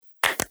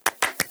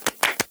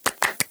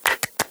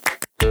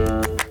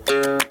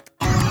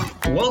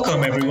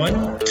Welcome,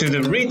 everyone, to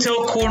the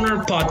Retail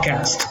Corner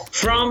podcast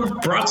from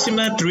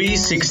Proxima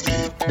 360.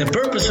 The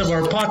purpose of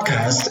our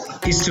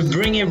podcast is to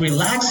bring a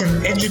relaxed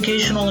and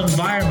educational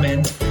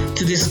environment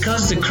to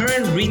discuss the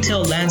current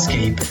retail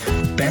landscape,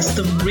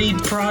 best-of-breed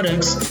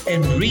products,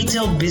 and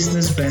retail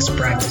business best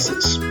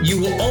practices. You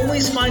will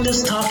always find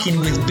us talking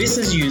with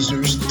business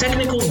users,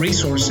 technical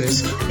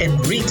resources,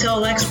 and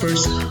retail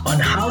experts on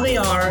how they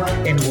are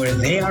and where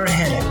they are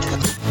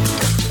headed.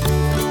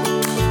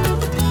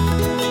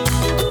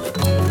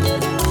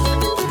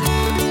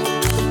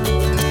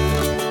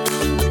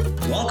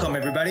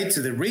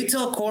 To the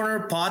Retail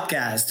Corner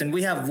podcast, and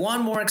we have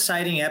one more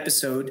exciting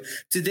episode.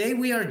 Today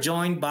we are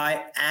joined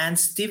by Anne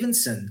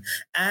Stevenson.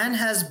 Anne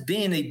has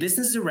been a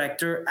business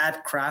director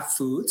at Kraft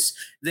Foods.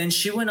 Then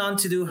she went on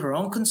to do her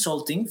own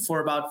consulting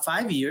for about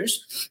 5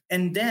 years,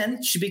 and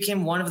then she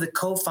became one of the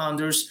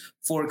co-founders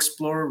for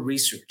Explorer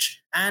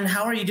Research. Anne,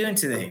 how are you doing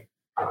today?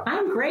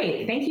 I'm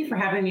great. Thank you for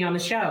having me on the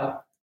show.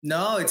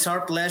 No, it's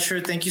our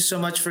pleasure. Thank you so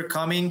much for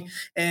coming.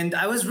 And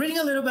I was reading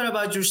a little bit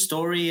about your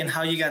story and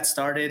how you got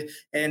started,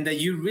 and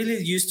that you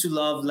really used to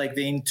love like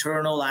the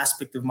internal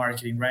aspect of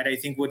marketing, right? I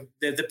think what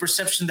the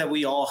perception that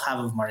we all have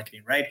of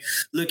marketing, right?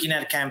 Looking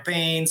at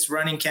campaigns,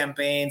 running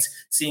campaigns,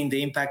 seeing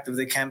the impact of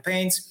the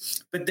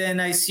campaigns. But then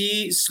I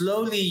see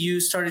slowly you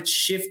started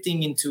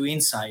shifting into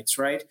insights,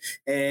 right?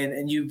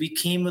 And you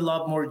became a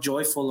lot more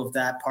joyful of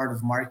that part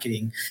of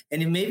marketing.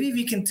 And maybe if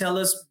you can tell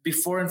us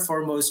before and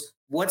foremost,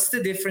 what's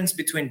the difference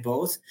between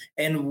both,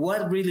 and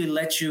what really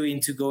led you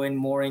into going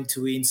more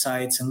into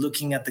insights and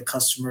looking at the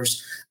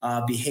customer's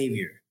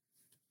behavior?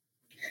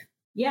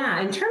 Yeah,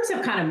 in terms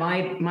of kind of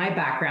my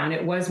background,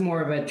 it was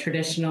more of a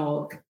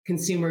traditional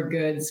consumer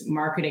goods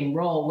marketing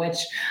role, which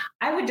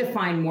I would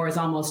define more as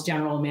almost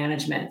general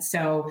management.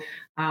 So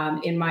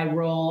in my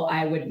role,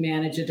 I would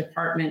manage a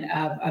department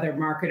of other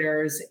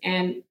marketers,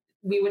 and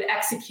we would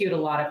execute a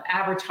lot of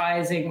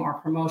advertising or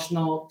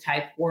promotional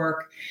type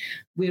work.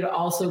 We would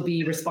also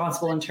be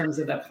responsible in terms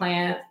of the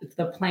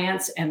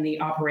plants and the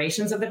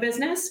operations of the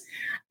business.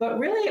 But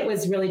really, it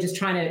was really just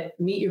trying to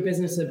meet your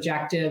business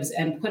objectives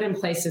and put in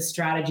place the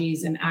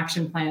strategies and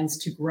action plans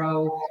to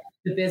grow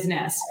the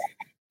business.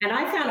 And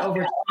I found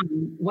over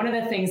time, one of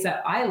the things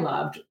that I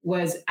loved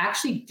was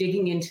actually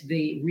digging into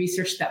the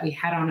research that we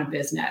had on a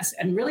business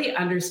and really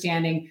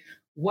understanding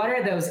what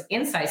are those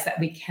insights that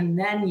we can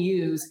then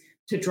use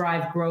to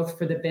drive growth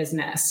for the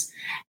business.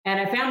 And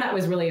I found that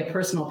was really a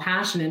personal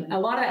passion. And a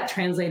lot of that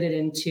translated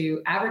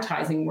into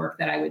advertising work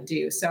that I would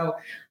do. So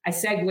I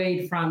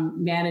segued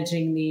from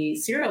managing the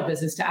cereal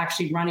business to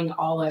actually running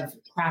all of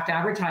Kraft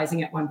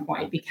advertising at one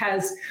point,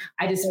 because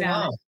I just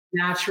found a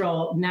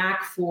natural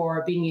knack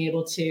for being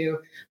able to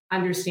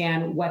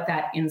understand what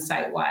that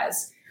insight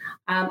was.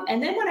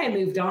 And then when I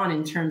moved on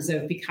in terms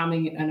of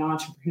becoming an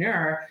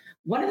entrepreneur,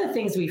 one of the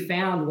things we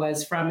found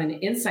was, from an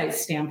insight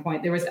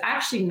standpoint, there was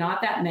actually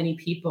not that many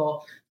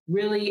people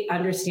really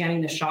understanding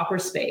the shopper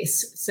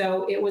space.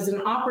 So it was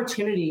an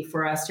opportunity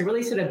for us to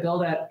really sort of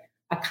build a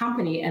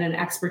company and an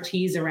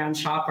expertise around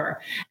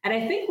shopper. And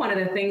I think one of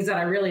the things that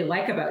I really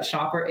like about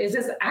shopper is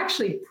it's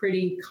actually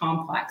pretty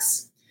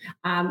complex.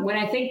 When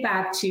I think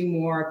back to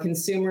more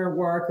consumer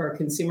work or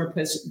consumer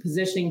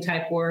positioning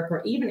type work,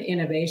 or even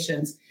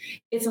innovations,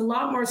 it's a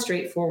lot more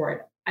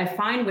straightforward. I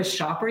find with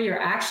shopper,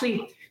 you're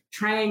actually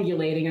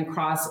triangulating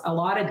across a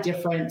lot of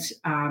different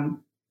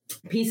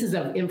pieces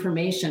of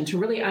information to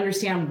really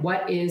understand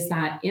what is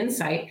that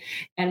insight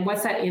and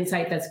what's that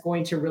insight that's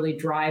going to really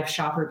drive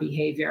shopper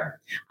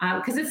behavior,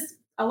 because it's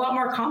a lot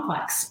more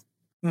complex.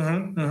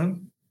 Mm-hmm,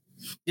 mm-hmm.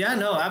 Yeah,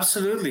 no,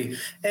 absolutely.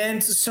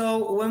 And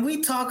so when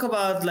we talk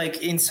about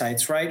like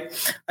insights, right,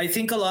 I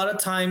think a lot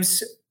of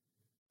times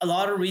a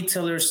lot of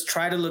retailers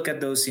try to look at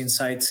those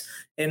insights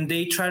and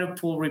they try to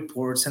pull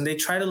reports and they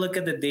try to look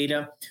at the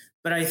data.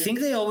 But I think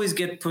they always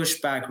get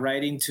pushed back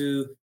right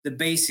into the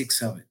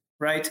basics of it,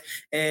 right?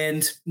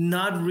 And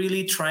not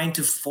really trying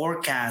to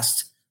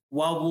forecast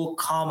what will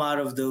come out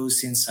of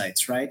those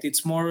insights, right?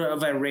 It's more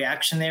of a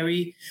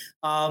reactionary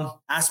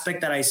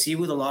aspect that I see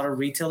with a lot of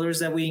retailers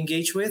that we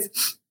engage with.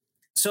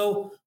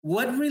 So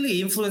what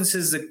really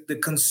influences the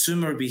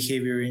consumer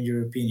behavior in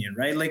your opinion,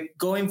 right? Like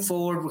going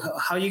forward,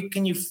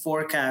 can you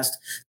forecast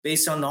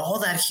based on all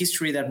that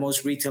history that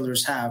most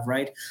retailers have,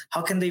 right?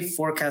 How can they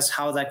forecast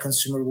how that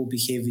consumer will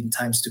behave in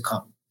times to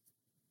come?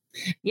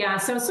 Yeah,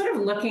 so sort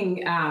of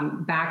looking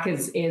back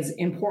is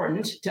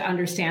important to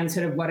understand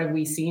sort of what have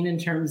we seen in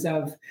terms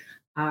of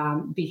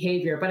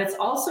behavior, but it's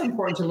also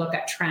important to look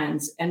at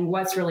trends and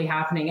what's really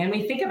happening. And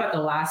we think about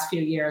the last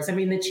few years. I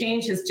mean, the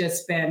change has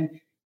just been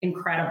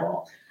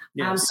incredible.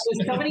 Yes.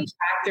 So many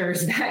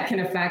factors that can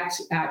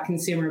affect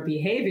consumer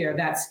behavior.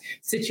 That's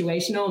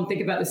situational, and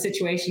think about the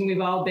situation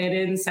we've all been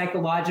in,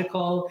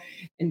 psychological,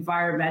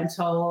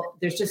 environmental.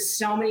 There's just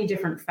so many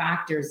different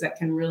factors that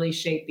can really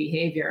shape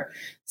behavior.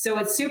 So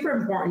it's super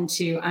important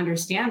to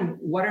understand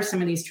what are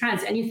some of these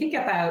trends. And you think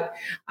about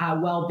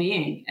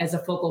well-being as a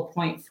focal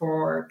point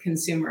for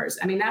consumers.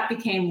 I mean, that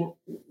became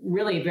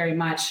really very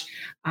much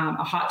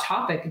a hot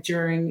topic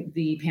during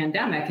the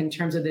pandemic in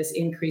terms of this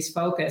increased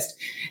focus.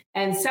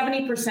 And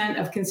 70%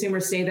 of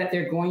consumers say that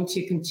they're going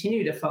to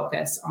continue to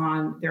focus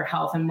on their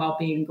health and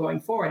well-being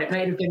going forward. It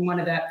might have been one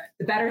of the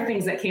better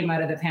things that came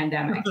out of the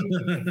pandemic.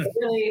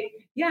 Really,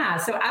 yeah,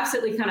 so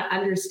absolutely kind of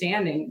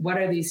understanding what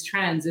are these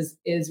trends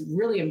is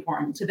really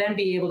important to then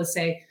be able to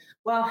say,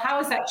 well, how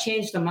has that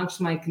changed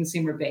amongst my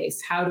consumer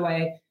base? How do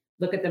I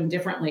look at them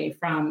differently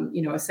from,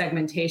 a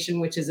segmentation,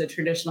 which is a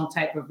traditional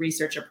type of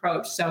research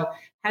approach? So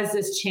has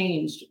this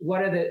changed?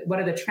 What are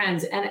the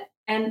trends?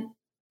 And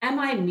am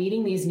I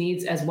meeting these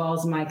needs as well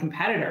as my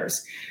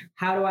competitors?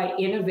 How do I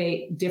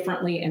innovate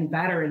differently and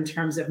better in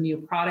terms of new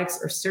products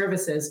or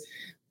services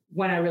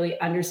when I really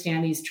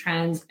understand these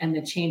trends and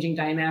the changing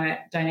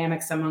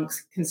dynamics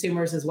amongst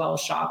consumers as well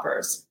as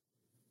shoppers?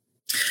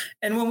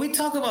 And when we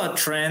talk about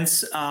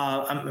trends,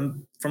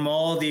 from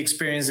all the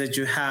experience that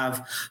you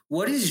have,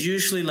 what is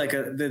usually like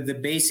the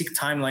basic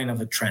timeline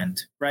of a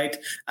trend, right?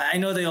 I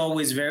know they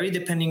always vary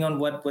depending on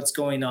what's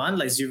going on,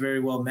 like you very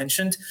well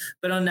mentioned.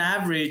 But on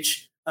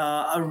average,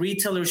 a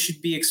retailer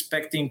should be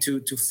expecting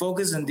to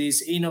focus on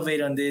this,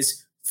 innovate on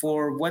this,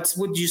 for what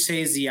would you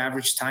say is the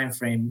average time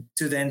frame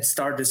to then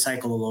start the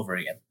cycle all over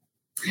again?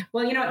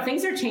 Well,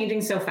 things are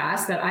changing so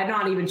fast that I'm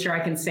not even sure I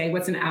can say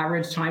what's an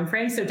average time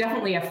frame. So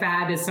definitely a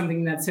fad is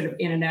something that's sort of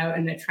in and out,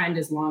 and a trend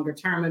is longer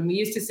term. And we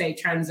used to say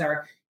trends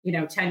are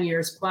 10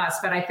 years plus,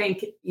 but I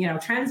think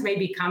trends may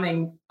be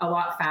coming a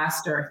lot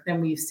faster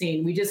than we've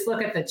seen. We just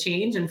look at the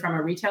change, and from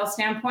a retail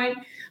standpoint,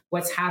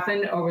 what's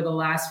happened over the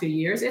last few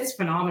years, it's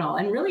phenomenal.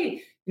 And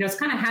really, it's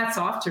kind of hats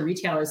off to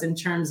retailers in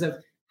terms of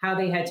how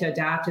they had to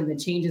adapt and the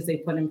changes they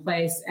put in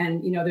place.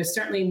 And, there's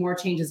certainly more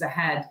changes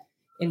ahead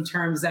in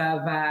terms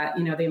of,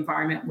 the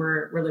environment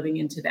we're living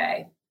in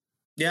today.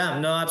 Yeah,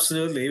 no,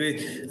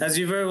 absolutely. As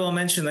you very well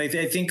mentioned, I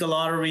think a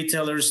lot of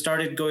retailers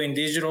started going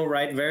digital,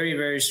 right? Very,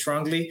 very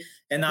strongly.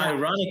 And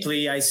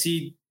ironically, I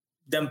see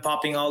them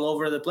popping all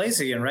over the place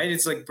again, right?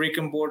 It's like brick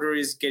and mortar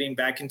is getting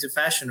back into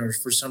fashion, or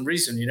for some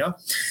reason,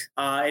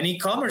 and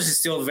e-commerce is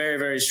still very,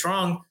 very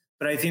strong.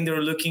 But I think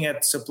they're looking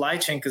at supply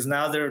chain because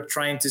now they're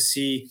trying to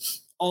see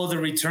all the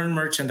return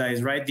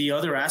merchandise, right? The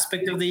other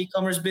aspect of the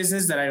e-commerce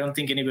business that I don't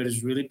think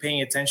anybody's really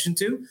paying attention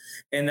to.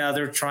 And now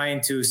they're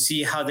trying to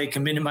see how they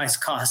can minimize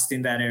cost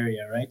in that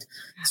area, right?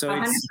 So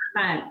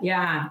 100%.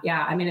 Yeah.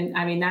 I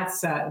mean,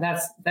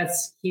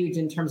 that's huge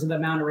in terms of the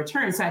amount of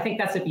return. So I think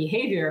that's a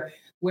behavior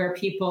where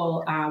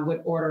people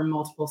would order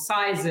multiple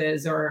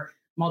sizes or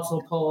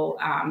multiple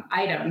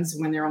items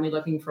when they're only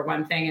looking for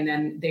one thing, and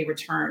then they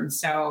return.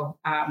 So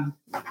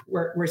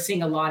we're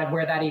seeing a lot of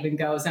where that even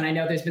goes. And I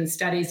know there's been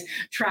studies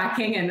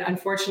tracking, and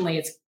unfortunately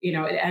it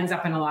ends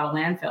up in a lot of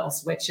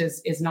landfills, which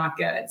is not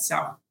good.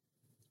 So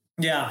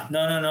yeah,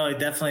 no, it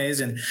definitely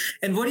isn't.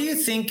 And what do you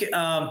think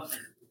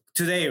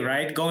today,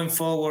 right, going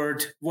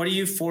forward, what do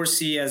you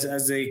foresee as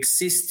the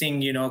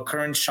existing,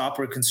 current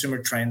shopper consumer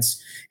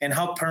trends, and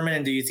how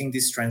permanent do you think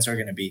these trends are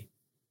going to be?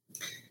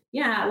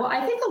 Yeah, well,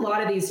 I think a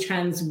lot of these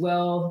trends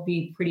will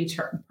be pretty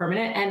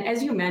permanent. And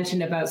as you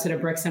mentioned about sort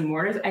of bricks and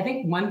mortars, I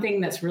think one thing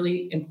that's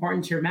really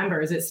important to remember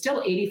is it's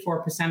still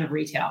 84% of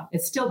retail.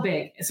 It's still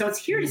big. So it's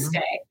here to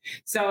stay.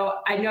 So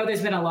I know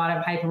there's been a lot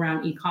of hype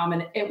around e-com,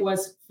 and it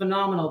was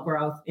phenomenal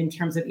growth in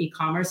terms of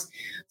e-commerce.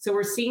 So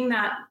we're seeing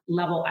that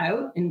level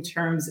out in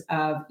terms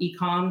of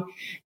e-com,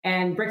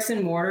 and bricks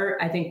and mortar,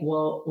 I think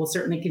will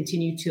certainly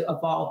continue to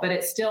evolve, but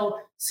it's still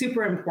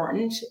super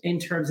important in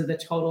terms of the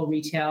total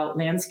retail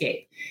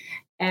landscape.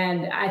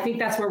 And I think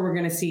that's where we're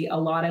going to see a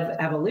lot of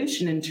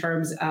evolution in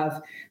terms of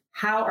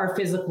how our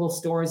physical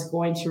store is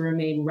going to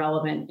remain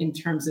relevant in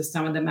terms of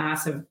some of the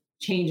massive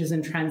changes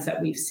and trends that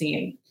we've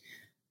seen.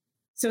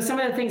 So some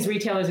of the things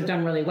retailers have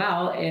done really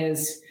well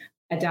is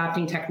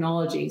adapting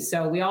technology.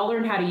 So we all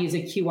learned how to use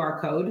a QR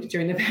code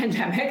during the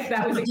pandemic.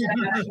 That was a good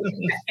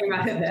that came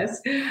out of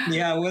this.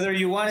 Yeah, whether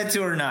you wanted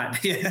to or not.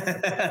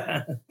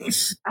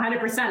 100%.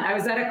 I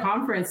was at a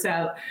conference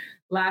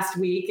last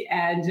week,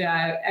 and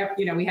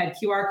we had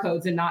QR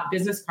codes and not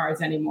business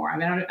cards anymore. I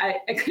mean, I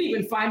couldn't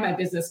even find my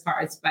business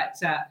cards, but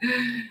no,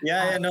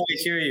 I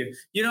hear you.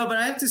 But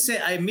I have to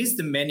say, I miss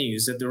the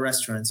menus at the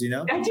restaurants.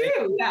 I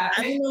do. Yeah,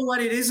 I don't know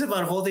what it is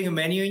about holding a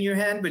menu in your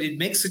hand, but it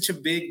makes such a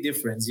big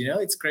difference.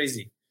 It's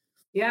crazy.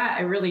 Yeah,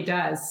 it really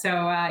does. So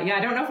I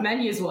don't know if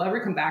menus will ever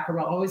come back, or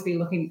we'll always be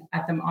looking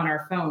at them on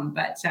our phone.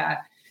 But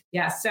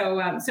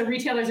so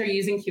retailers are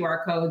using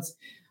QR codes.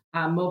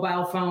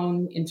 Mobile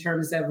phone in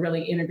terms of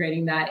really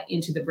integrating that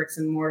into the bricks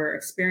and mortar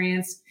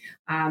experience.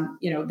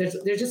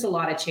 There's just a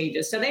lot of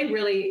changes. So they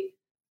really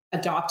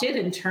adopted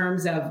in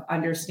terms of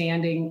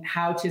understanding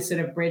how to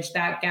sort of bridge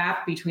that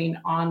gap between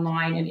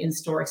online and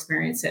in-store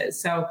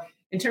experiences. So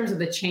in terms of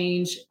the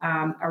change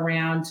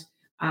around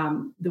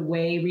the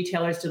way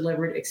retailers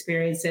delivered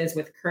experiences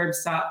with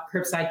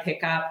curbside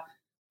pickup,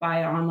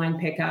 by online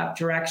pickup,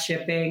 direct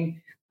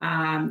shipping.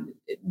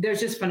 There's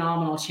just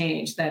phenomenal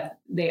change that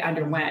they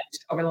underwent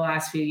over the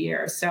last few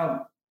years.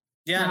 So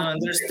yeah, no,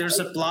 and there's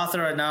a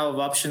plethora now of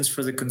options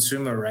for the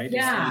consumer, right?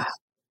 Yeah.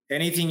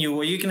 Anything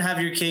you can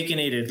have your cake and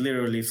eat it,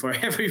 literally, for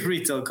every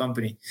retail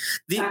company.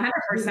 100%. The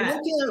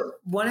one thing I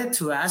wanted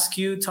to ask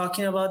you,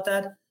 talking about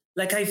that,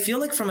 like, I feel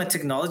like from a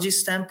technology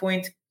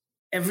standpoint,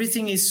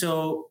 everything is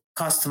so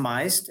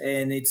customized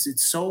and it's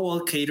so well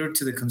catered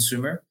to the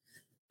consumer.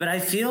 But I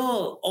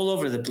feel all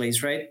over the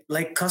place, right?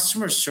 Like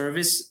customer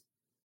service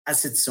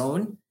as its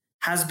own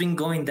has been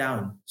going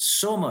down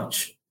so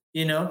much.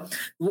 You know,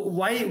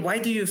 why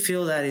do you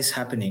feel that is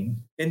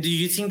happening? And do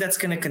you think that's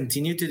going to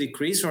continue to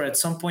decrease, or at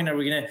some point are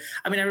we going to?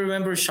 I mean, I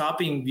remember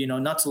shopping,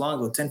 not too long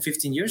ago, 10,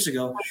 15 years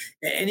ago,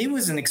 and it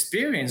was an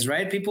experience,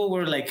 right? People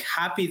were like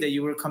happy that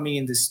you were coming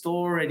in the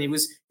store, and it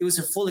was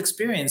a full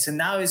experience. And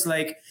now it's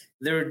like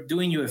they're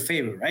doing you a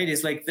favor, right?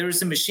 It's like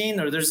there's a machine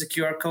or there's a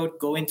QR code,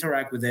 go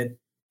interact with it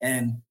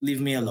and leave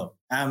me alone.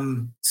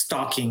 I'm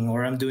stalking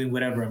or I'm doing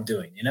whatever I'm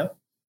doing,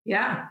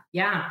 Yeah.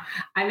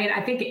 I mean,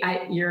 I think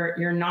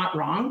you're not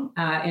wrong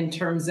in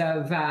terms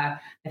of. I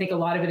think a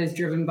lot of it is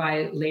driven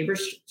by labor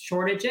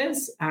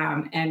shortages,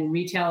 and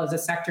retail is a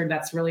sector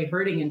that's really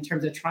hurting in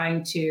terms of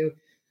trying to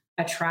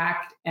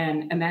attract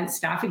and immense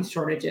staffing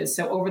shortages.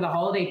 So over the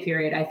holiday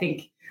period, I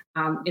think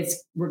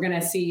we're going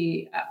to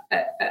see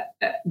a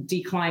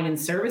decline in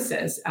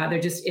services. There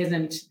just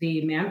isn't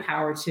the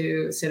manpower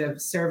to sort of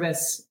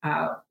service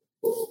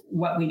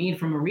what we need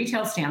from a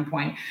retail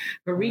standpoint,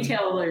 but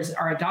retailers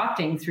are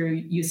adopting through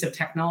use of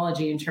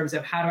technology in terms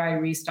of how do I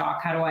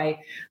restock, how do I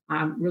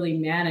really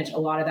manage a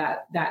lot of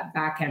that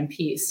back end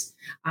piece.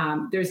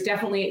 There's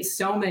definitely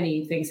so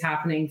many things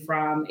happening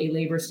from a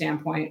labor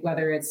standpoint,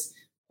 whether it's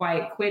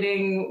quiet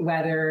quitting,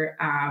 whether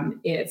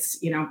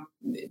it's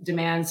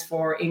demands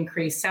for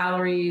increased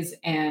salaries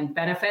and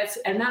benefits,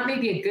 and that may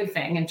be a good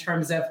thing in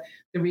terms of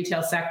the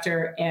retail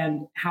sector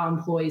and how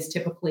employees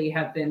typically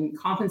have been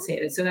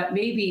compensated. So that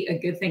may be a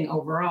good thing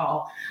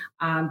overall.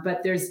 But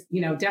there's,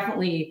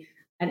 definitely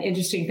an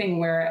interesting thing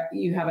where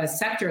you have a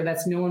sector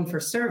that's known for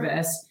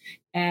service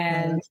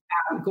and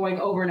going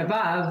over and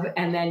above,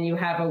 and then you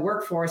have a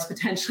workforce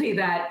potentially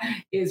that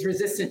is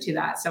resistant to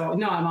that. So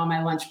no, I'm on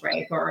my lunch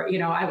break, or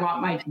I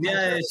want my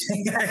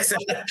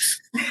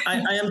I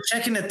am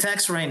checking the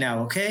text right now.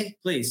 Okay,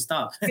 please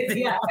stop.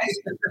 Yeah,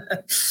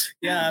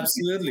 yeah,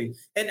 absolutely.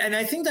 And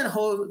I think that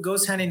whole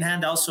goes hand in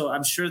hand. Also,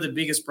 I'm sure the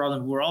biggest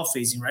problem we're all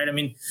facing, right? I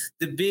mean,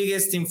 the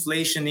biggest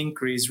inflation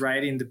increase,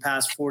 right, in the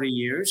past 40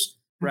 years,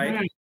 right?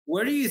 Mm-hmm.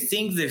 Where do you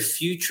think the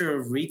future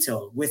of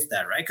retail with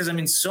that, right? Because I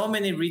mean, so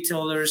many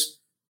retailers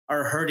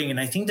are hurting, and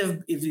I think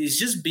that it's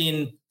just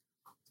been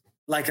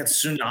like a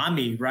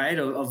tsunami, right?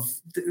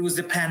 It was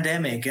the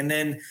pandemic, and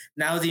then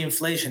now the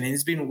inflation, and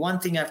it's been one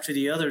thing after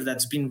the other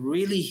that's been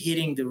really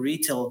hitting the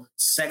retail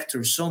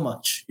sector so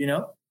much,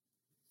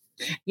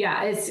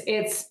 Yeah,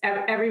 it's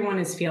everyone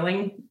is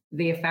feeling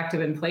the effect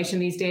of inflation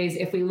these days.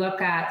 If we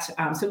look at,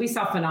 so we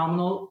saw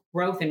phenomenal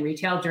growth in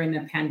retail during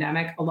the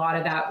pandemic. A lot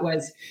of that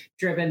was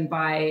driven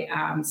by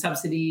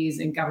subsidies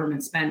and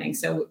government spending.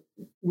 So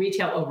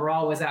retail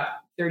overall was up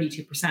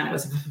 32%. It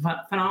was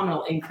a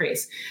phenomenal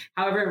increase.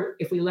 However,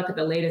 if we look at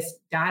the latest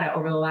data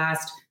over the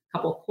last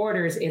couple of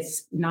quarters,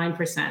 it's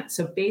 9%.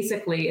 So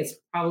basically, it's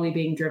probably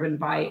being driven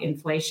by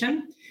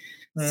inflation.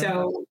 Mm-hmm.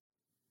 So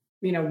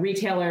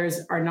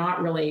retailers are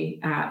not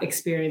really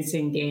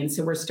experiencing gains.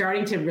 So we're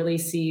starting to really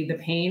see the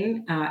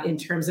pain in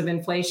terms of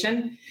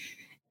inflation.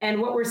 And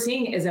what we're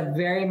seeing is a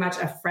very much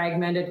a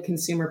fragmented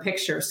consumer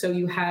picture. So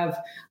you have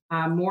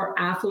more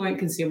affluent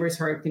consumers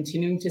who are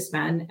continuing to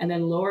spend, and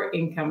then lower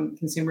income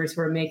consumers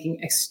who are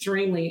making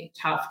extremely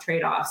tough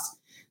trade-offs.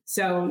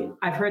 So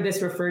I've heard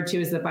this referred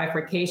to as the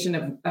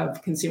bifurcation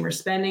of consumer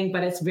spending,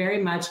 but it's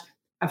very much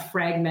a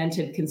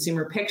fragmented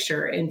consumer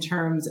picture in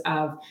terms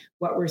of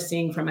what we're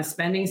seeing from a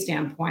spending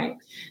standpoint.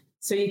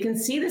 So you can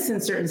see this in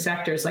certain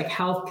sectors like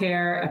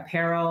healthcare,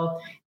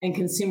 apparel, and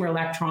consumer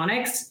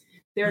electronics.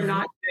 They're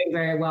not doing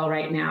very well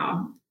right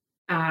now.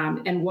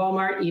 And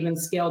Walmart even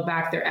scaled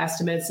back their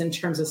estimates in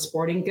terms of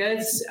sporting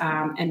goods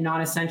and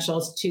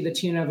non-essentials to the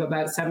tune of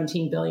about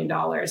 $17 billion.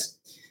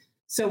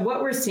 So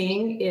what we're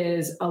seeing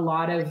is a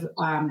lot of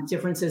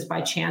differences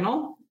by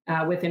channel.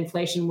 With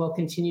inflation, we'll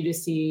continue to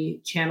see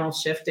channel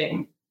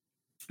shifting.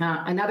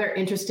 Another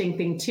interesting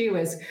thing, too,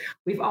 is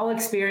we've all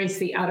experienced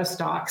the out of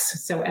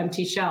stocks, so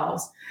empty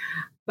shelves.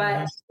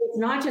 But it's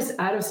not just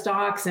out of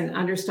stocks and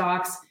under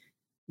stocks.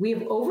 We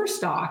have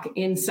overstock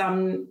in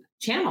some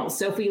channels.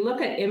 So if we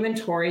look at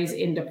inventories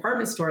in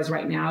department stores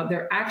right now,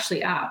 they're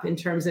actually up in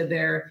terms of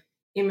their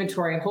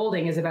inventory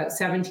holding is about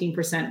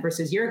 17%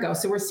 versus a year ago.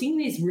 So we're seeing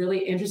these really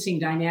interesting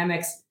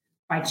dynamics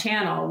by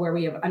channel where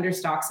we have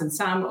understocks in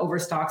some,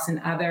 overstocks in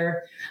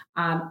other.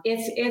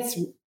 It's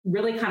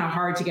really kind of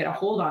hard to get a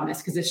hold on this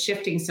because it's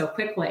shifting so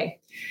quickly.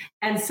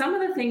 And some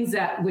of the things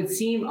that would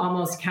seem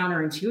almost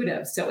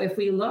counterintuitive. So if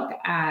we look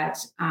at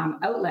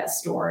outlet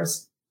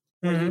stores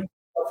for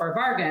a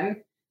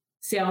bargain,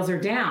 sales are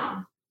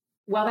down.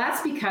 Well,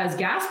 that's because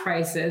gas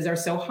prices are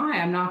so high.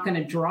 I'm not going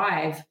to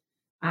drive,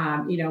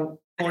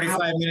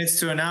 45 minutes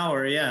to an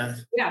hour. Yeah.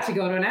 Yeah, to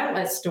go to an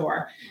outlet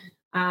store.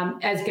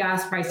 As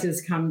gas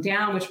prices come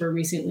down, which we're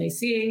recently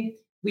seeing,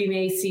 we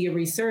may see a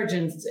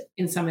resurgence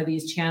in some of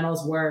these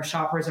channels where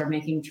shoppers are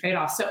making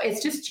trade-offs. So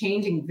it's just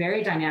changing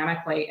very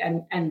dynamically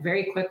and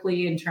very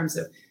quickly in terms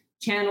of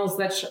channels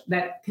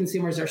that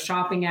consumers are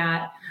shopping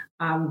at,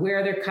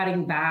 where they're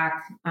cutting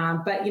back.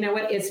 But you know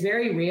what? It's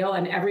very real,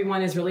 and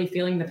everyone is really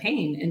feeling the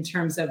pain in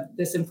terms of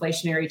this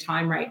inflationary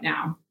time right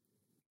now.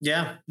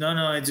 Yeah,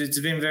 no, it's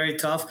been very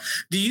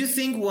tough. Do you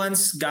think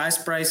once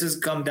gas prices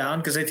come down,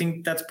 because I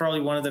think that's probably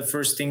one of the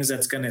first things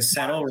that's going to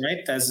settle,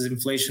 right? As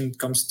inflation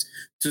comes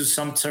to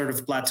some sort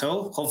of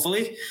plateau,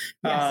 hopefully.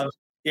 Yes.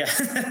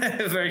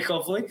 Yeah, very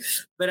hopefully.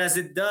 But as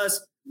it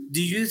does,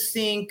 do you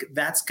think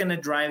that's going to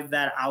drive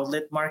that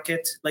outlet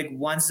market? Like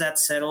once that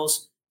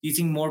settles, do you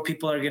think more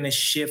people are going to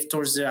shift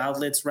towards the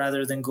outlets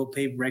rather than go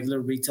pay regular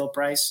retail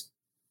price?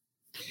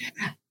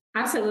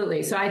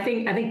 Absolutely. So I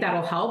think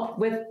that'll help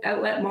with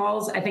outlet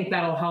malls. I think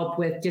that'll help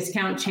with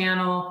discount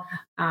channel.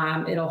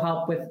 It'll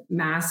help with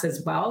mass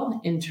as well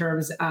in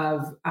terms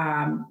of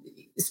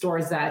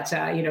stores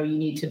that you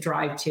need to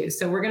drive to.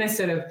 So we're going to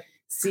sort of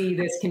see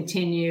this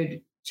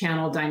continued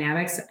channel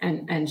dynamics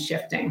and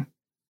shifting.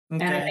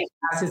 Okay. And I think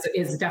mass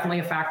is definitely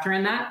a factor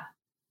in that.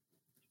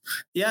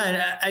 Yeah,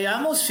 and I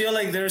almost feel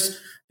like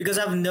because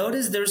I've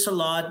noticed there's a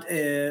lot,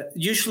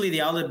 usually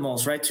the outlet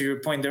malls, right? To your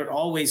point, they're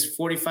always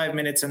 45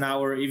 minutes an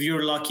hour if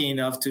you're lucky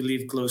enough to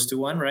live close to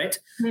one, right?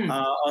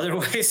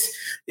 Otherwise,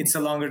 it's a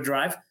longer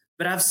drive.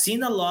 But I've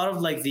seen a lot of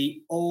like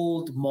the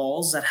old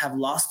malls that have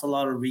lost a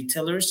lot of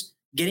retailers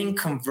getting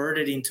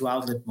converted into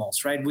outlet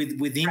malls, right?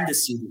 Within the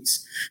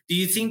cities. Do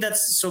you think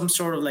that's some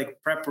sort of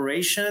like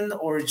preparation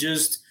or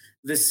just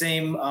the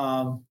same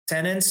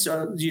tenants,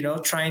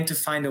 trying to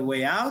find a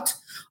way out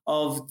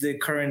of the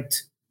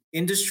current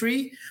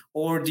industry?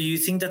 Or do you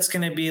think that's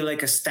going to be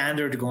like a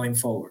standard going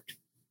forward?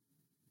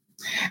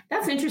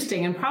 That's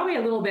interesting and probably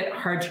a little bit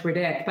hard to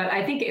predict, but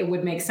I think it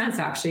would make sense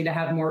actually to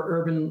have more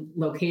urban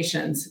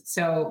locations.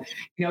 So,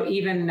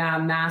 even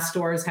mass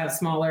stores have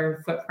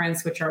smaller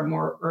footprints, which are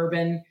more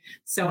urban.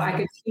 So I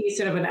could see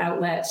sort of an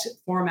outlet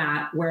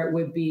format where it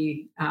would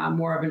be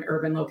more of an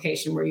urban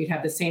location where you'd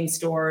have the same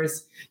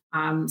stores,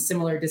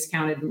 similar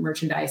discounted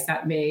merchandise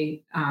that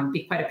may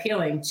be quite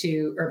appealing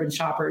to urban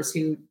shoppers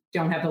who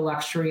don't have the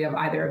luxury of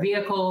either a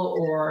vehicle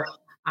or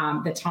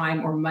the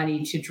time or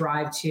money to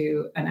drive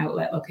to an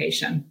outlet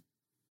location.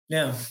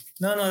 Yeah,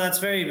 no, that's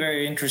very,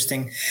 very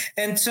interesting.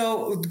 And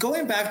so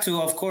going back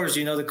to, of course,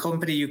 the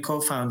company you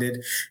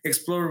co-founded,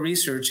 Explore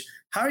Research,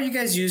 how are you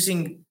guys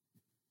using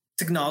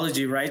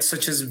technology, right,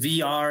 such as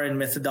VR and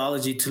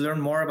methodology to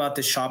learn more about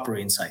the shopper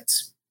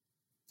insights?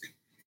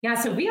 Yeah,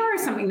 so VR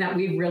is something that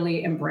we've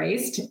really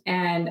embraced,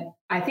 and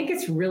I think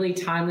it's really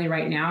timely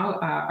right now.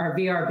 Our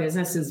VR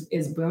business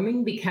is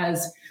booming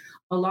because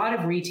a lot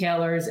of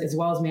retailers, as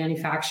well as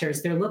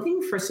manufacturers, they're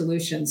looking for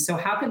solutions. So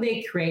how can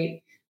they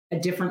create a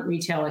different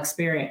retail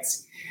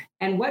experience?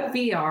 And what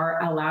VR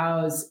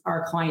allows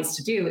our clients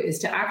to do is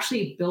to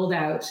actually build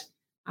out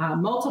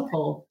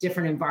multiple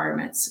different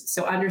environments.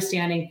 So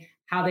understanding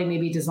how they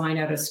maybe design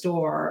out a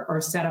store or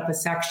set up a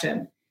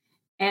section.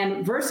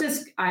 And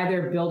versus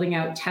either building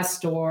out test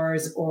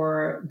stores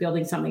or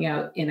building something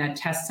out in a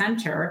test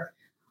center,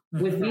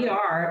 with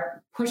VR,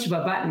 push of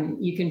a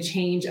button, you can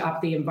change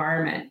up the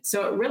environment.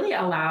 So it really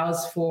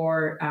allows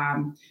for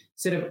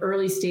sort of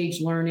early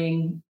stage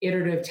learning,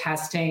 iterative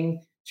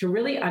testing to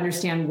really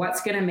understand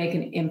what's going to make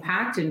an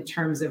impact in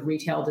terms of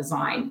retail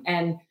design.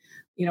 And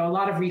a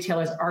lot of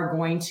retailers are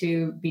going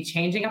to be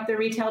changing up their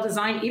retail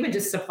design, even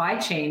just supply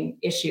chain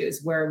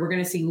issues where we're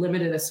going to see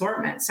limited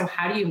assortment. So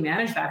how do you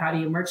manage that? How do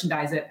you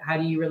merchandise it? How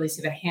do you really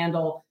sort of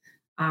handle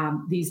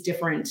these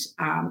different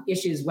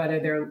issues, whether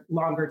they're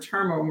longer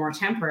term or more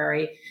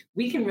temporary?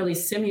 We can really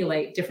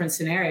simulate different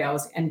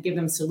scenarios and give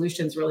them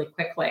solutions really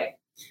quickly.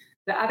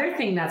 The other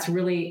thing that's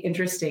really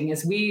interesting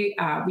is we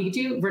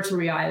do virtual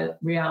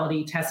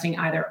reality testing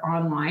either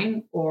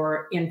online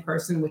or in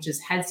person, which is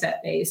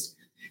headset based.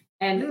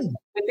 And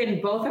within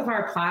both of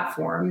our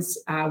platforms,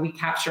 we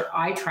capture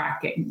eye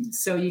tracking.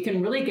 So you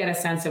can really get a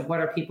sense of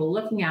what are people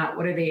looking at,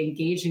 what are they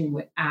engaging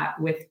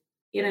with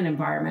in an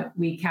environment.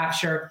 We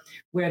capture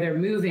where they're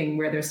moving,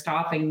 where they're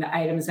stopping, the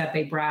items that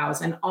they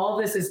browse. And all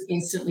of this is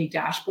instantly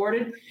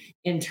dashboarded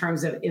in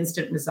terms of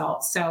instant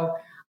results. So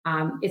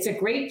it's a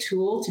great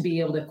tool to be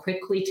able to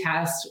quickly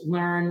test,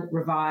 learn,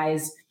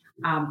 revise,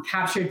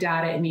 capture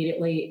data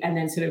immediately, and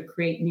then sort of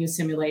create new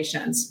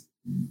simulations.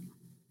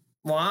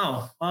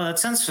 Wow, that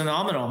sounds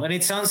phenomenal. And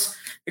it sounds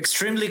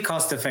extremely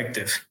cost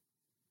effective.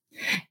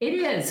 It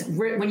is.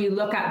 When you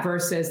look at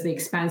versus the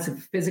expense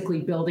of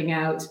physically building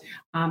out,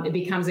 it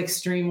becomes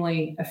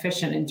extremely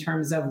efficient in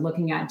terms of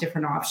looking at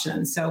different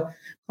options. So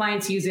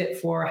clients use it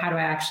for how do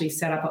I actually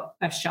set up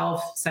a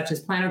shelf, such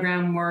as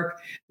planogram work.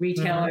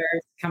 Retailers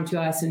come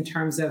to us in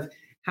terms of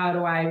how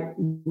do I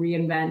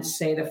reinvent,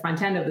 say, the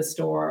front end of the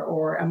store,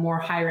 or a more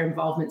higher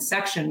involvement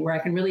section where I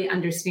can really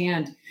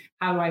understand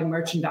how do I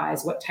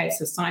merchandise, what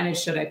types of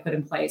signage should I put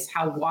in place,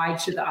 how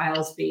wide should the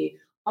aisles be,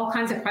 all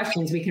kinds of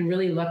questions we can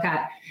really look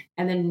at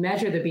and then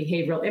measure the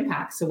behavioral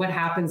impact. So what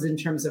happens in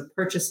terms of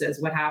purchases,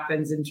 what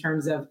happens in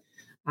terms of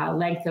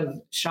length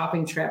of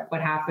shopping trip, what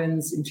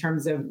happens in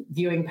terms of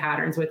viewing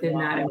patterns within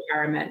that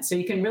environment. So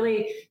you can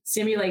really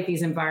simulate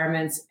these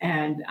environments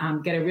and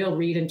get a real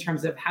read in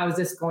terms of how is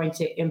this going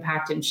to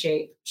impact and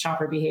shape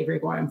shopper behavior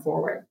going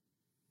forward.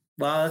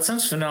 Wow, that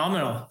sounds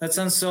phenomenal. That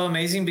sounds so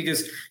amazing,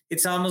 because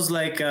it's almost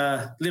like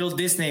a little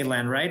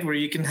Disneyland, right? Where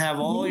you can have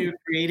all your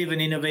creative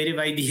and innovative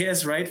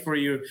ideas, right, for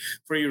your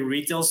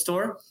retail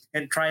store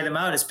and try them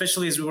out.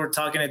 Especially as we were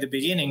talking at the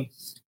beginning,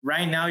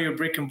 right now your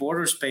brick and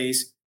mortar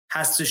space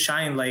has to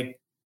shine like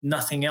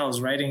nothing else,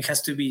 right? And it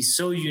has to be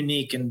so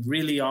unique and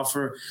really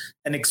offer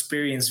an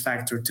experience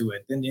factor to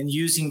it. And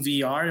using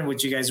VR and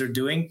what you guys are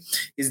doing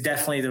is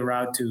definitely the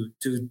route to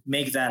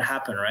make that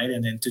happen, right?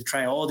 And then to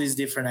try all these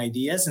different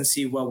ideas and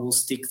see what will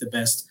stick the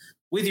best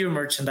with your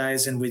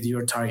merchandise and with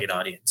your target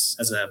audience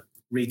as a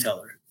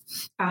retailer.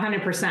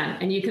 100%.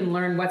 And you can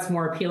learn what's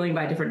more appealing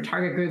by different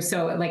target groups.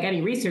 So like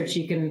any research,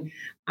 you can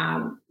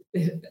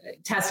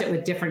test it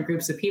with different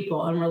groups of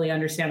people and really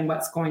understand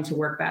what's going to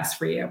work best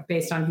for you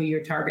based on who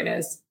your target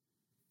is.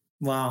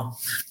 Wow.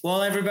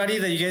 Well, everybody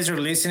that you guys are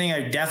listening,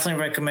 I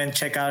definitely recommend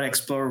check out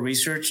Explore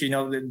Research. You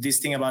know, this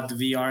thing about the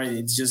VR,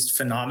 it's just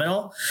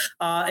phenomenal.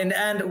 And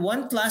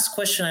one last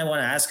question I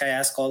want to ask, I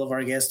ask all of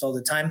our guests all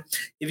the time.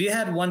 If you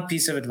had one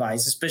piece of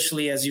advice,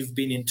 especially as you've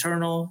been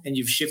internal and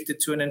you've shifted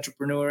to an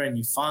entrepreneur and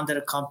you founded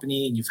a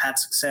company and you've had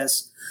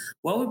success,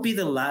 what would be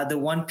the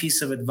one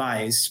piece of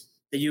advice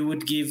that you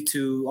would give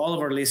to all of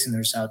our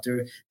listeners out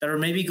there that are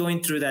maybe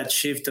going through that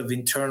shift of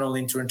internal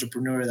into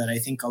entrepreneur that I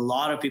think a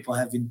lot of people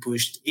have been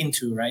pushed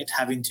into, right?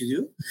 Having to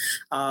do.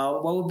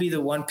 What would be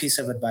the one piece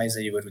of advice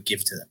that you would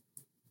give to them?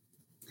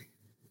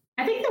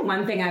 I think the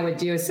one thing I would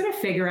do is sort of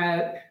figure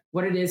out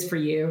what it is for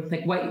you,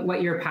 like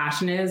what your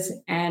passion is.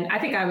 And I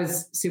think I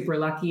was super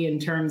lucky in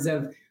terms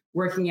of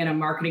working in a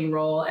marketing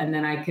role. And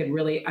then I could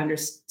really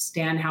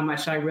understand how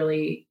much I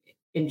really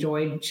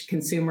enjoyed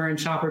consumer and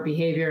shopper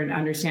behavior and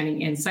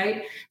understanding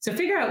insight. So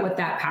figure out what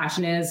that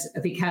passion is,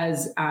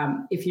 because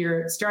if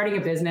you're starting a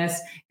business,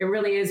 it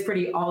really is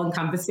pretty all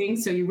encompassing.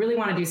 So you really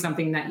want to do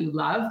something that you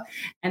love.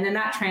 And then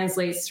that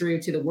translates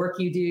through to the work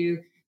you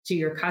do, to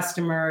your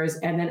customers,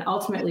 and then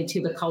ultimately to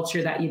the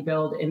culture that you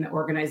build in the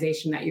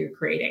organization that you're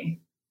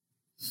creating.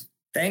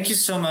 Thank you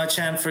so much,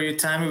 Anne, for your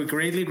time. We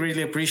greatly,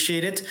 greatly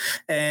appreciate it.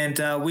 And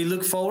we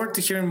look forward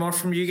to hearing more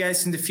from you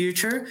guys in the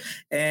future.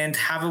 And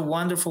have a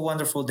wonderful,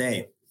 wonderful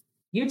day.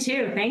 You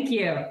too. Thank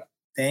you.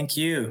 Thank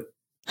you.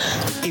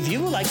 If you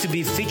would like to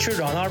be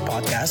featured on our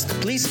podcast,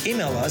 please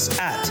email us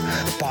at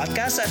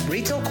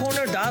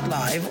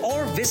podcast@retailcorner.live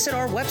or visit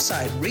our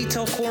website,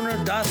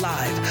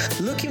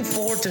 retailcorner.live. Looking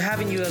forward to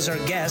having you as our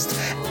guest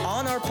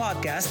on our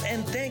podcast.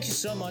 And thank you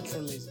so much for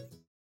listening.